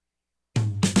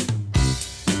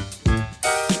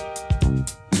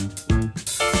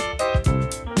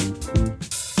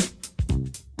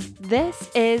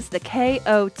This is the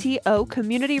KOTO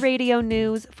Community Radio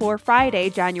News for Friday,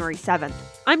 January 7th.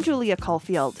 I'm Julia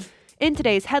Caulfield. In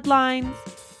today's headlines,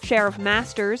 Sheriff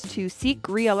Masters to seek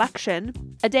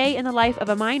re-election, a day in the life of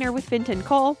a miner with Fintan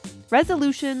Coal,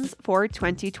 resolutions for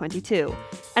 2022,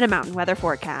 and a mountain weather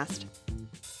forecast.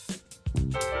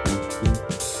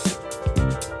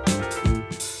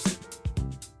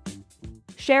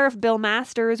 Sheriff Bill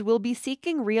Masters will be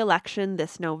seeking re-election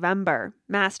this November.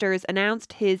 Masters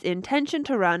announced his intention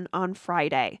to run on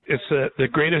Friday. It's the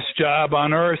greatest job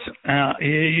on earth.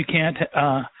 You can't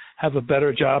have a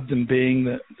better job than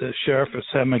being the sheriff of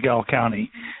San Miguel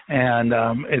County. And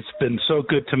it's been so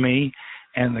good to me,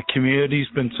 and the community's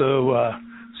been so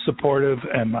supportive,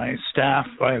 and my staff,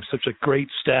 I have such a great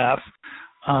staff.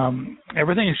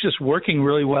 Everything is just working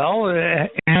really well,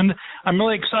 and I'm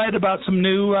really excited about some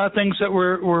new things that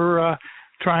we're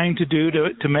trying to do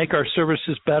to make our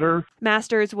services better.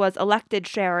 Masters was elected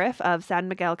sheriff of San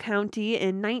Miguel County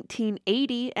in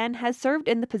 1980 and has served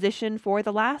in the position for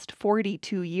the last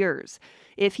 42 years.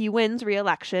 If he wins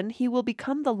re-election, he will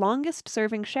become the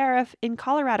longest-serving sheriff in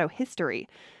Colorado history.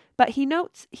 But he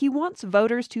notes he wants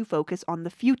voters to focus on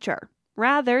the future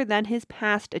rather than his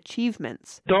past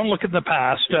achievements. Don't look at the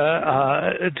past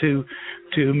to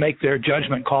make their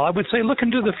judgment call. I would say look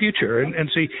into the future and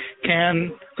see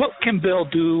what can Bill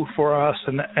do for us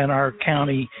and our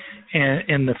county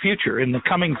in the future, in the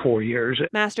coming 4 years.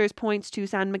 Masters points to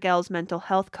San Miguel's mental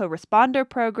health co-responder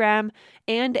program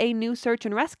and a new search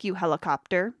and rescue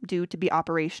helicopter due to be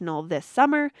operational this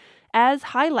summer as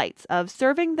highlights of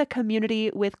serving the community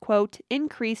with, quote,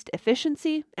 increased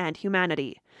efficiency and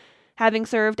humanity. Having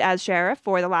served as sheriff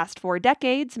for the last 4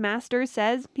 decades, Masters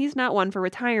says he's not one for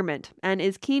retirement and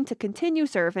is keen to continue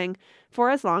serving for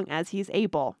as long as he's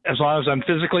able. As long as I'm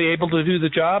physically able to do the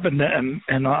job and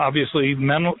obviously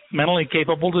mentally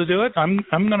capable to do it, I'm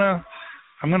gonna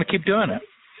keep doing it.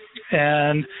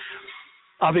 And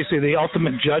obviously, the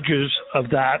ultimate judges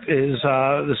of that is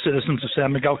the citizens of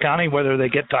San Miguel County, whether they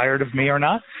get tired of me or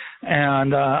not.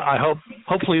 And I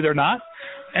hopefully they're not.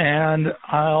 And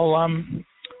I'm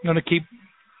going to keep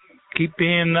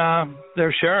being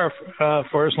their sheriff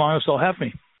for as long as they'll have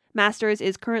me. Masters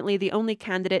is currently the only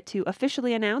candidate to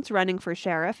officially announce running for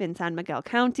sheriff in San Miguel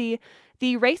County.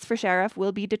 The race for sheriff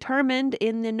will be determined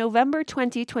in the November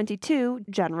 2022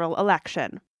 general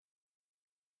election.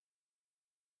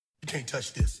 You can't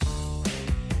touch this.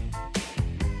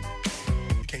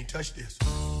 You can't touch this.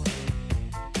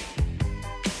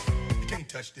 You can't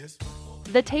touch this.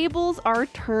 The tables are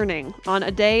turning on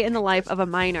a day in the life of a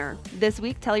miner. This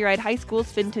week, Telluride High School's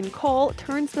Fintan Coal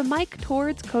turns the mic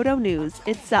towards KOTO News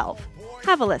itself.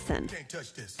 Have a listen.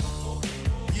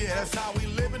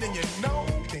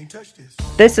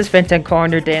 This is Fintan Coal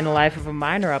on your Day in the Life of a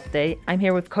Miner update. I'm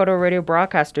here with KOTO radio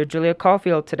broadcaster Julia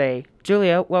Caulfield today.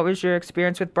 Julia, what was your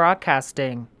experience with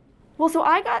broadcasting? Well, so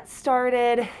I got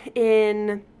started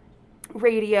in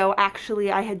radio.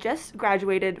 Actually, I had just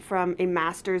graduated from a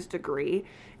master's degree,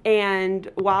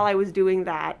 and while I was doing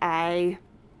that, I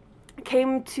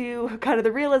came to kind of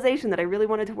the realization that I really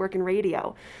wanted to work in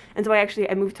radio. And so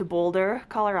I moved to Boulder,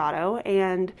 Colorado,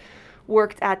 and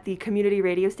worked at the community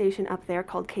radio station up there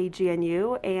called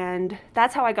KGNU, and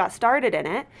that's how I got started in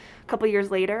it. A couple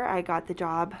years later, I got the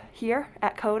job here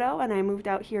at KOTO, and I moved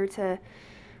out here to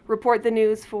report the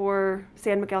news for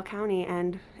San Miguel County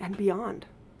and beyond.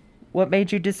 What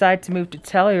made you decide to move to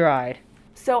Telluride?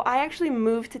 So I actually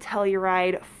moved to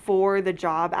Telluride for the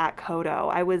job at KOTO.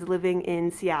 I was living in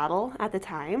Seattle at the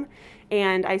time,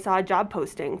 and I saw a job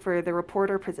posting for the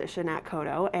reporter position at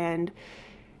KOTO, and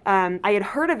I had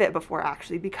heard of it before,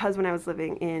 actually, because when I was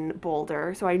living in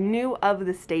Boulder, so I knew of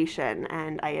the station,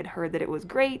 and I had heard that it was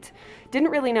great.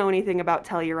 Didn't really know anything about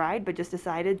Telluride, but just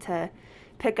decided to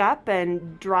pick up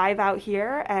and drive out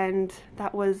here, and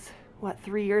that was,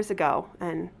 3 years ago,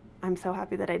 and I'm so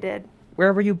happy that I did.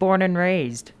 Where were you born and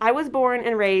raised? I was born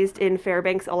and raised in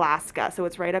Fairbanks, Alaska, so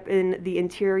it's right up in the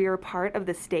interior part of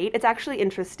the state. It's actually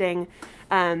interesting.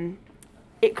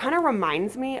 It kind of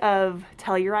reminds me of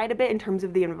Telluride a bit in terms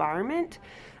of the environment,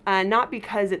 not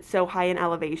because it's so high in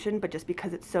elevation, but just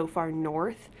because it's so far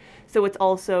north. So it's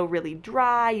also really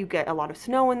dry. You get a lot of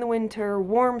snow in the winter,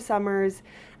 warm summers,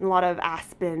 and a lot of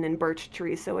aspen and birch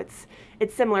trees. So it's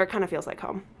similar. It kind of feels like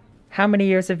home. How many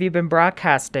years have you been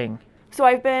broadcasting? So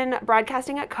I've been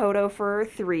broadcasting at KOTO for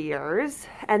 3 years,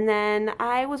 and then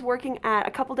I was working at a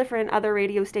couple different other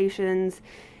radio stations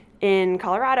in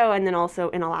Colorado and then also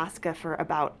in Alaska for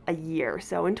about a year.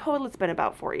 So in total, it's been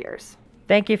about 4 years.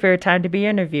 Thank you for your time to be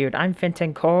interviewed. I'm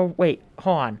Fintan Coal. Wait,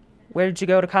 hold on. Where did you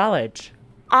go to college?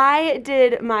 I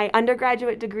did my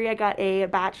undergraduate degree. I got a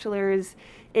bachelor's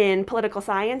in political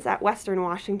science at Western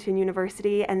Washington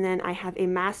University, and then I have a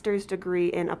master's degree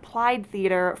in applied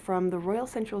theater from the Royal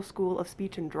Central School of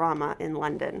Speech and Drama in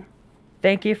London.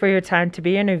 Thank you for your time to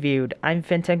be interviewed. I'm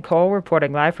Fintan Cole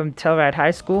reporting live from Telluride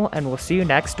High School, and we'll see you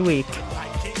next week.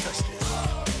 Can't touch this.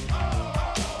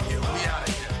 Yeah, we out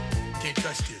of here. Can't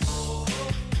touch this.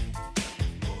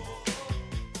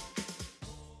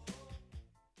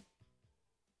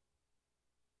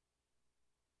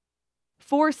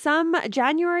 For some,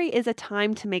 January is a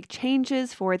time to make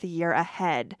changes for the year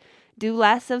ahead. Do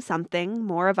less of something,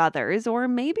 more of others, or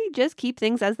maybe just keep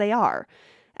things as they are.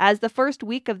 As the first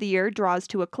week of the year draws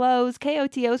to a close,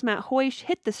 KOTO's Matt Hoish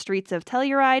hit the streets of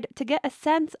Telluride to get a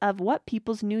sense of what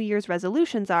people's New Year's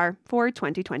resolutions are for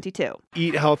 2022.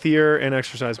 Eat healthier and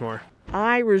exercise more.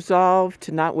 I resolve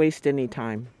to not waste any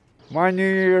time. My New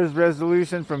Year's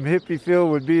resolution from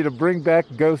Hippiefield would be to bring back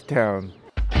Ghost Town.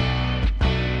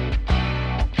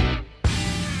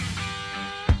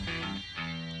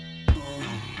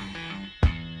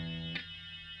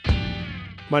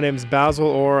 My name's Basil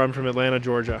Orr. I'm from Atlanta,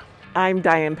 Georgia. I'm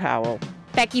Diane Powell.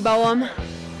 Becky Boehm.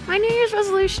 My New Year's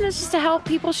resolution is just to help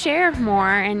people share more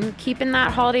and keep in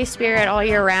that holiday spirit all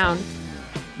year round.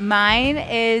 Mine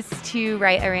is to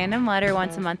write a random letter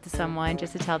once a month to someone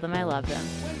just to tell them I love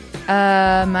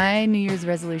them. My New Year's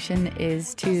resolution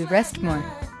is to rest more.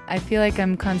 I feel like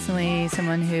I'm constantly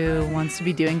someone who wants to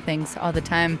be doing things all the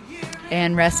time,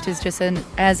 and rest is just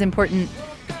as important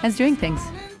as doing things.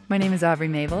 My name is Aubrey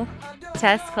Mabel.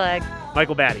 Tess Clegg.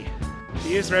 Michael Batty.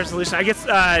 New Year's resolution, I guess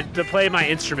to play my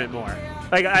instrument more.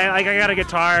 I got a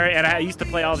guitar and I used to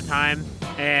play all the time,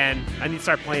 and I need to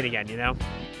start playing again, you know?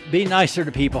 Be nicer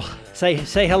to people. Say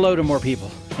hello to more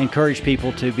people. Encourage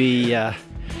people to be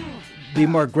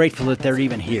more grateful that they're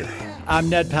even here. I'm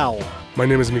Ned Powell. My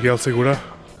name is Miguel Segura.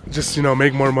 Just,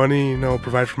 make more money,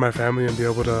 provide for my family and be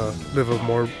able to live a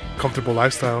more comfortable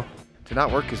lifestyle. To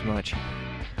not work as much.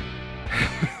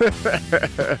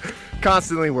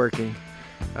 Constantly working.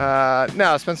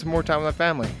 No, spend some more time with my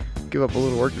family. Give up a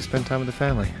little work to spend time with the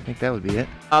family. I think that would be it.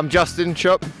 I'm Justin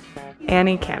Chup.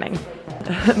 Annie Canning.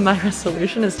 My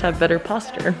resolution is to have better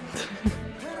posture.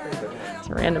 It's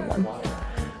a random one.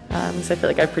 Because I feel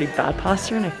like I have pretty bad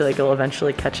posture and I feel like it'll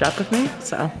eventually catch up with me.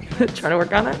 So, trying to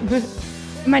work on it.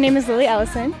 My name is Lily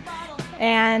Ellison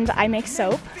and I make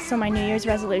soap. So my New Year's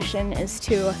resolution is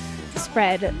to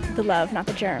spread the love, not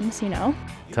the germs,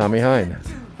 Tommy Hine.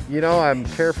 I'm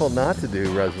careful not to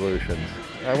do resolutions.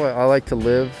 I like to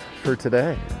live for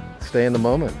today, stay in the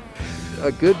moment.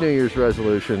 A good New Year's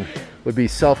resolution would be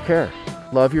self-care.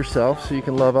 Love yourself so you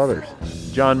can love others.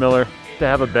 John Miller, to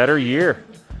have a better year.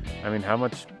 I mean, how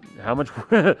much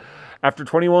after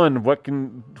 21, what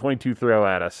can 22 throw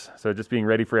at us? So just being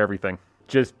ready for everything.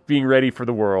 Just being ready for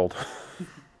the world.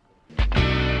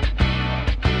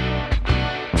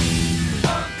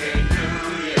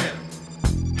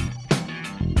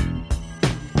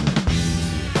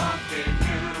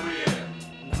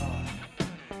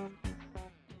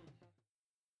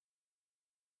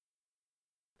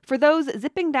 For those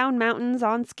zipping down mountains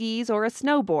on skis or a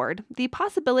snowboard, the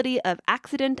possibility of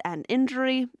accident and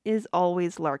injury is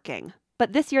always lurking.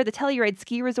 But this year, the Telluride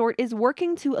Ski Resort is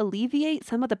working to alleviate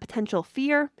some of the potential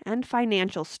fear and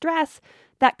financial stress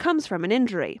that comes from an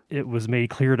injury. It was made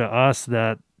clear to us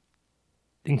that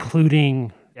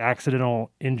including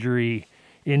accidental injury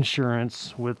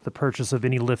insurance with the purchase of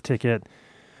any lift ticket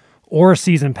or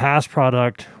season pass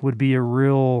product would be a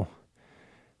real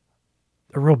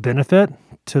benefit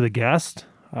to the guest,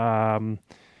 and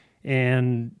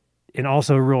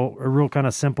also a real kind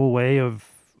of simple way of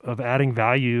adding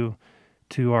value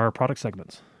to our product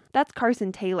segments. That's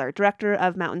Carson Taylor, Director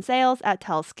of Mountain Sales at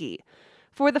Tell Ski.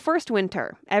 For the first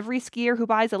winter, every skier who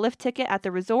buys a lift ticket at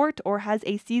the resort or has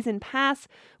a season pass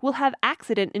will have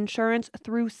accident insurance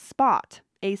through Spot,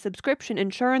 a subscription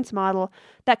insurance model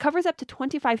that covers up to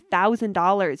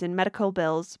 $25,000 in medical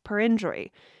bills per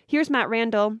injury. Here's Matt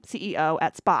Randall, CEO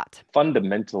at Spot.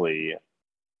 Fundamentally,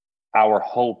 our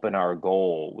hope and our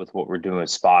goal with what we're doing with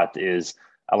Spot is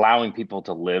allowing people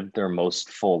to live their most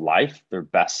full life, their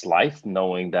best life,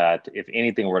 knowing that if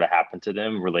anything were to happen to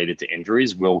them related to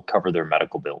injuries, we'll cover their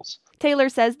medical bills. Taylor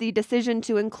says the decision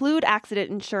to include accident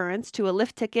insurance to a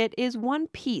lift ticket is one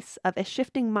piece of a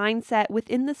shifting mindset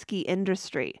within the ski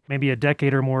industry. Maybe a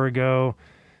decade or more ago,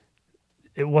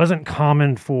 it wasn't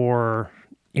common for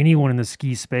anyone in the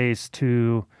ski space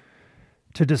to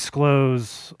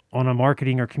disclose on a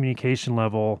marketing or communication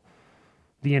level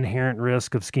the inherent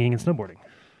risk of skiing and snowboarding,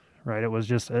 right? It was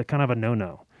just a kind of a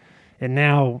no-no. And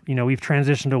now, we've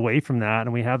transitioned away from that,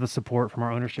 and we have the support from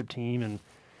our ownership team and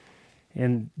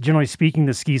And generally speaking,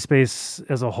 the ski space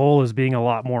as a whole is being a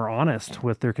lot more honest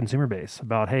with their consumer base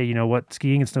about, hey, you know what,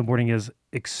 skiing and snowboarding is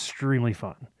extremely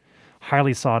fun,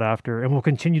 highly sought after, and will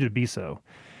continue to be so.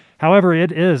 However,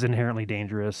 it is inherently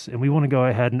dangerous, and we want to go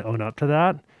ahead and own up to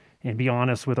that and be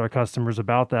honest with our customers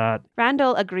about that.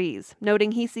 Randall agrees,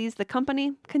 noting he sees the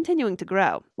company continuing to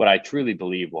grow. What I truly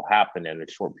believe will happen in a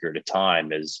short period of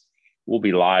time is we'll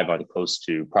be live on close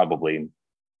to probably,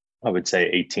 I would say,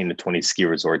 18 to 20 ski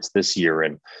resorts this year.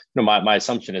 And my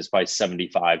assumption is by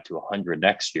 75 to 100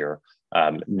 next year,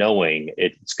 knowing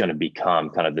it's going to become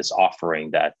kind of this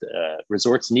offering that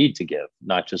resorts need to give,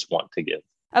 not just want to give.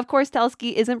 Of course,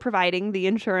 Telski isn't providing the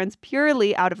insurance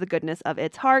purely out of the goodness of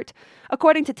its heart.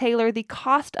 According to Taylor, the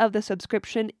cost of the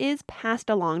subscription is passed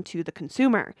along to the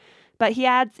consumer. But he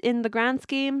adds, in the grand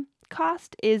scheme,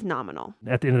 cost is nominal.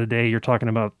 At the end of the day, you're talking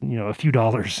about, a few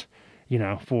dollars,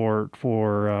 for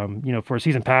a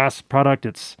season pass product.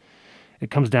 It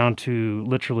comes down to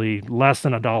literally less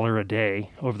than $1 a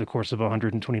day over the course of a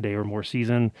 120-day or more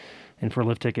season. And for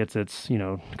lift tickets, it's,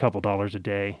 a couple dollars a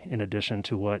day in addition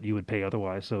to what you would pay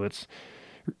otherwise. So it's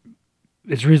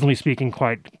reasonably speaking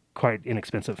quite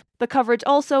inexpensive. The coverage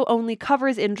also only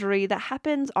covers injury that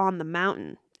happens on the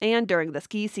mountain and during the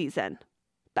ski season.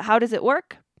 But how does it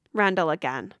work? Randall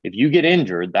again. If you get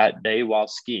injured that day while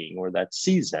skiing or that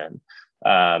season,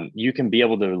 you can be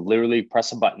able to literally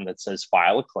press a button that says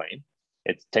file a claim.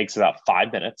 It takes about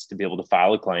 5 minutes to be able to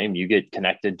file a claim. You get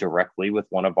connected directly with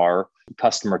one of our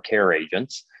customer care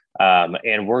agents,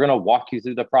 and we're going to walk you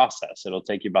through the process. It'll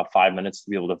take you about 5 minutes to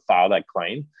be able to file that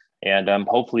claim, and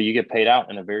hopefully you get paid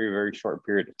out in a very, very short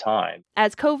period of time.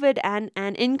 As COVID and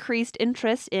an increased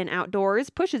interest in outdoors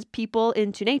pushes people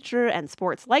into nature and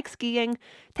sports like skiing,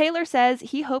 Taylor says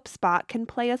he hopes Spot can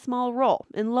play a small role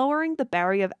in lowering the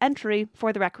barrier of entry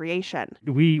for the recreation.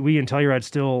 We in Telluride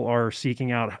still are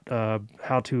seeking out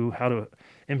how to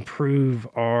improve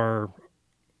or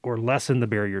lessen the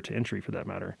barrier to entry, for that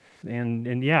matter.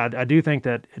 And yeah, I do think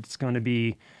that it's going to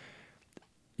be,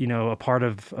 a part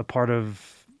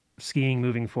of skiing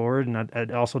moving forward, and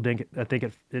I also think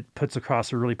it puts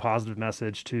across a really positive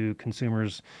message to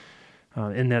consumers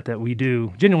in that we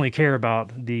do genuinely care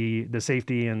about the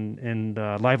safety and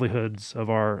livelihoods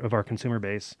of our consumer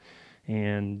base,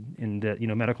 and that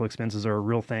medical expenses are a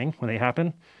real thing when they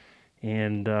happen,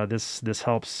 and this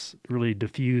helps really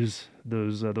diffuse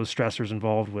those stressors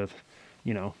involved with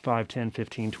 $5,000, $10,000,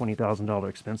 $15,000, $20,000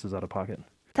 expenses out of pocket.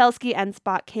 Telski and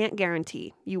Spot can't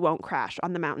guarantee you won't crash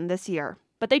on the mountain this year,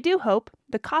 but they do hope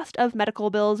the cost of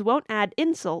medical bills won't add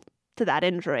insult to that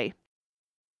injury.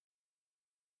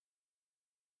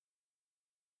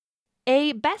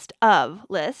 A best of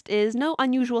list is no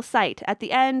unusual sight at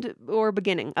the end or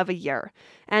beginning of a year.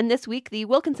 And this week, the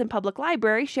Wilkinson Public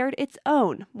Library shared its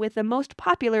own with the most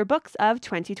popular books of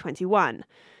 2021.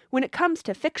 When it comes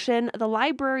to fiction, the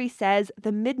library says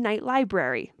The Midnight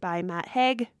Library by Matt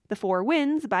Haig, The Four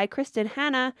Winds by Kristen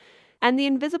Hanna, and The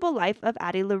Invisible Life of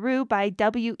Addie LaRue by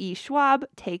W.E. Schwab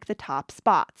take the top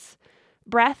spots.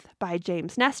 Breath by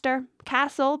James Nestor,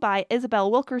 Castle by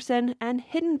Isabel Wilkerson, and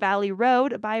Hidden Valley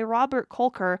Road by Robert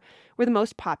Kolker were the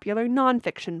most popular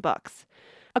nonfiction books.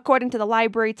 According to the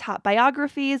library, top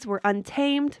biographies were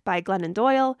Untamed by Glennon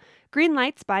Doyle, Green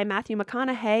Lights by Matthew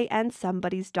McConaughey, and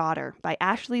Somebody's Daughter by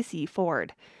Ashley C.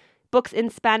 Ford. Books in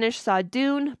Spanish saw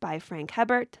Dune by Frank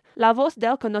Herbert, La Voz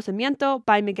del Conocimiento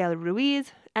by Miguel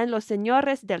Ruiz, and Los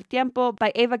Señores del Tiempo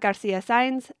by Eva Garcia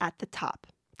Sainz at the top.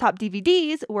 Top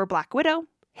DVDs were Black Widow,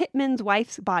 Hitman's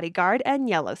Wife's Bodyguard, and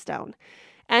Yellowstone.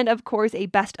 And of course, a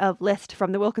best-of list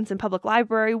from the Wilkinson Public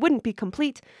Library wouldn't be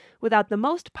complete without the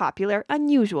most popular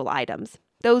unusual items.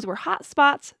 Those were hot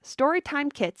spots,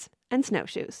 storytime kits, and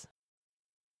snowshoes.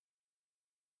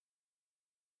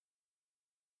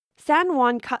 San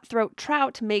Juan cutthroat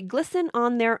trout may glisten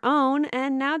on their own,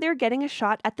 and now they're getting a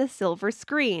shot at the silver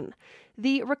screen.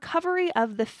 The recovery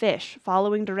of the fish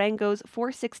following Durango's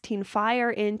 416 fire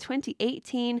in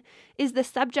 2018 is the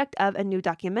subject of a new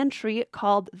documentary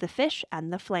called The Fish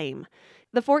and the Flame.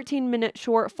 The 14-minute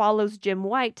short follows Jim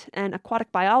White, an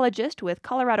aquatic biologist with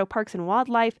Colorado Parks and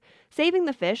Wildlife, saving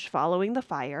the fish following the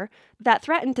fire that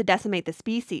threatened to decimate the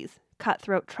species.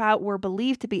 Cutthroat trout were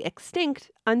believed to be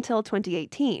extinct until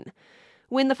 2018.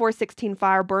 When the 416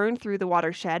 fire burned through the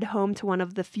watershed home to one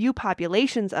of the few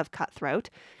populations of cutthroat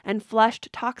and flushed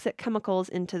toxic chemicals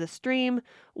into the stream,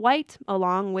 White,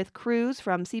 along with crews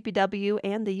from CPW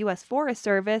and the U.S. Forest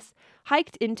Service,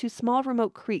 hiked into small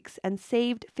remote creeks and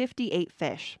saved 58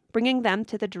 fish, bringing them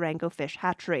to the Durango Fish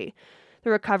Hatchery.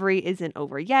 The recovery isn't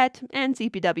over yet, and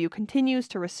CPW continues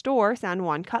to restore San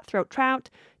Juan cutthroat trout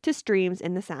to streams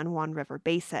in the San Juan River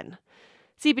Basin.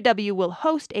 CPW will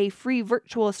host a free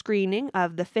virtual screening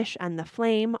of The Fish and the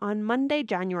Flame on Monday,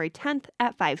 January 10th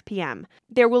at 5 p.m.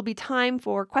 There will be time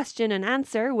for question and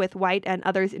answer with White and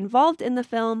others involved in the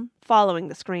film following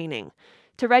the screening.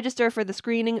 To register for the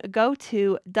screening, go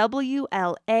to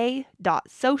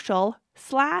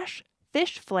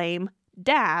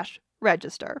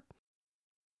wla.social/fishflame-register.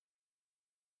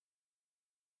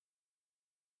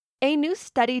 A new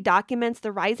study documents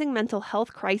the rising mental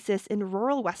health crisis in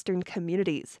rural Western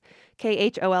communities.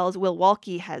 KHOL's Will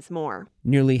Walke has more.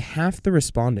 Nearly half the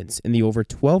respondents in the over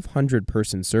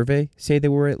 1,200-person survey say they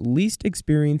were at least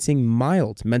experiencing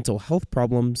mild mental health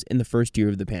problems in the first year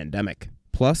of the pandemic.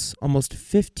 Plus, almost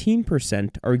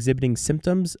 15% are exhibiting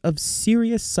symptoms of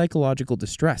serious psychological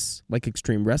distress, like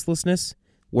extreme restlessness,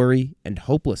 worry, and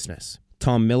hopelessness.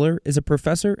 Tom Miller is a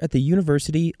professor at the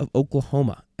University of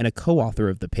Oklahoma and a co-author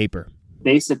of the paper.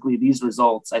 Basically, these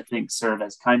results, I think, serve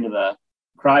as kind of a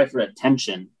cry for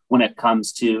attention when it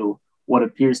comes to what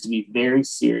appears to be very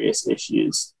serious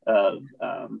issues of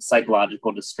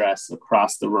psychological distress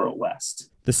across the rural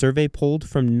West. The survey polled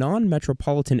from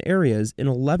non-metropolitan areas in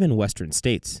 11 Western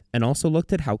states and also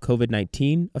looked at how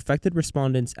COVID-19 affected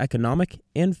respondents' economic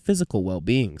and physical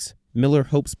well-beings. Miller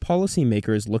hopes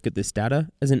policymakers look at this data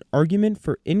as an argument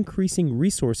for increasing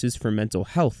resources for mental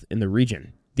health in the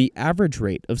region. The average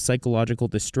rate of psychological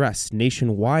distress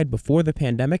nationwide before the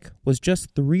pandemic was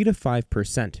just 3 to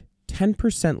 5%,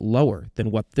 10% lower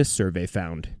than what this survey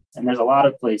found. And there's a lot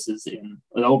of places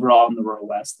overall in the rural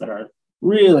West that are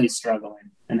really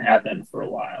struggling and have been for a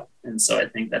while. And so I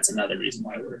think that's another reason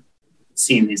why we're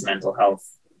seeing these mental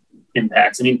health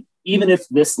impacts. I mean, even if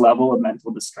this level of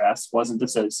mental distress wasn't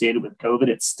associated with COVID,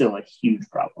 it's still a huge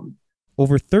problem.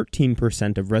 Over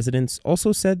 13% of residents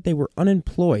also said they were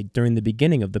unemployed during the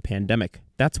beginning of the pandemic.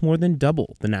 That's more than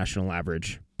double the national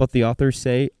average. But the authors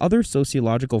say other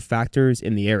sociological factors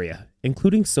in the area,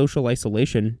 including social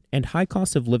isolation and high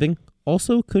cost of living,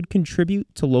 also could contribute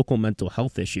to local mental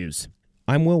health issues.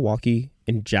 I'm Will Walke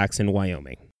in Jackson,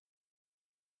 Wyoming.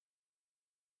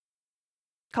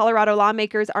 Colorado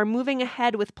lawmakers are moving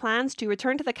ahead with plans to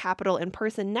return to the Capitol in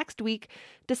person next week,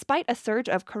 despite a surge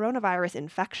of coronavirus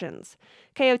infections.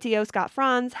 KOTO Scott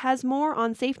Franz has more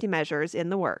on safety measures in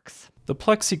the works. The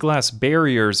plexiglass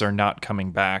barriers are not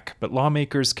coming back, but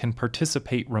lawmakers can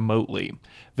participate remotely.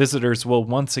 Visitors will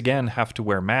once again have to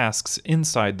wear masks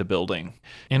inside the building.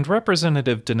 And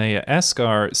Representative Danea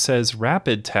Esgar says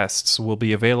rapid tests will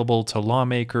be available to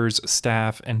lawmakers,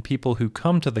 staff, and people who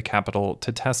come to the Capitol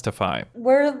to testify.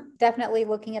 We're definitely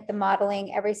looking at the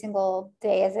modeling every single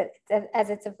day as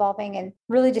it's evolving, and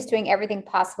really just doing everything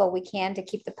possible we can to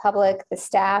keep the public, the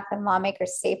staff, and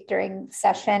lawmakers safe during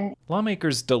session.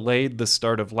 Lawmakers delayed the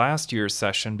start of last year's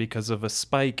session because of a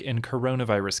spike in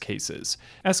coronavirus cases.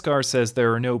 Esgar says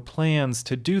there are no plans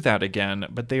to do that again,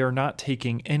 but they are not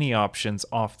taking any options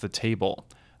off the table.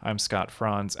 I'm Scott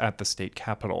Franz at the state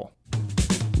capitol.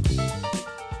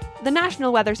 The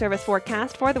National Weather Service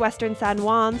forecast for the western San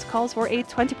Juans calls for a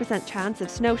 20% chance of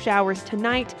snow showers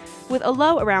tonight, with a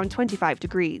low around 25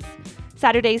 degrees.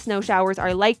 Saturday snow showers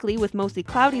are likely with mostly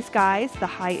cloudy skies. The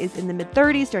high is in the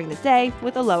mid-30s during the day,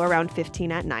 with a low around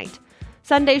 15 at night.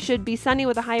 Sunday should be sunny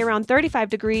with a high around 35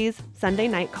 degrees. Sunday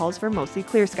night calls for mostly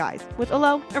clear skies, with a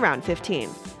low around 15.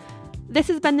 This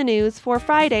has been the news for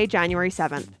Friday, January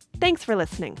 7th. Thanks for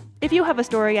listening. If you have a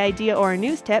story idea or a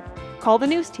news tip, call the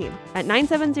news team at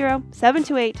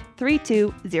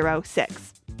 970-728-3206.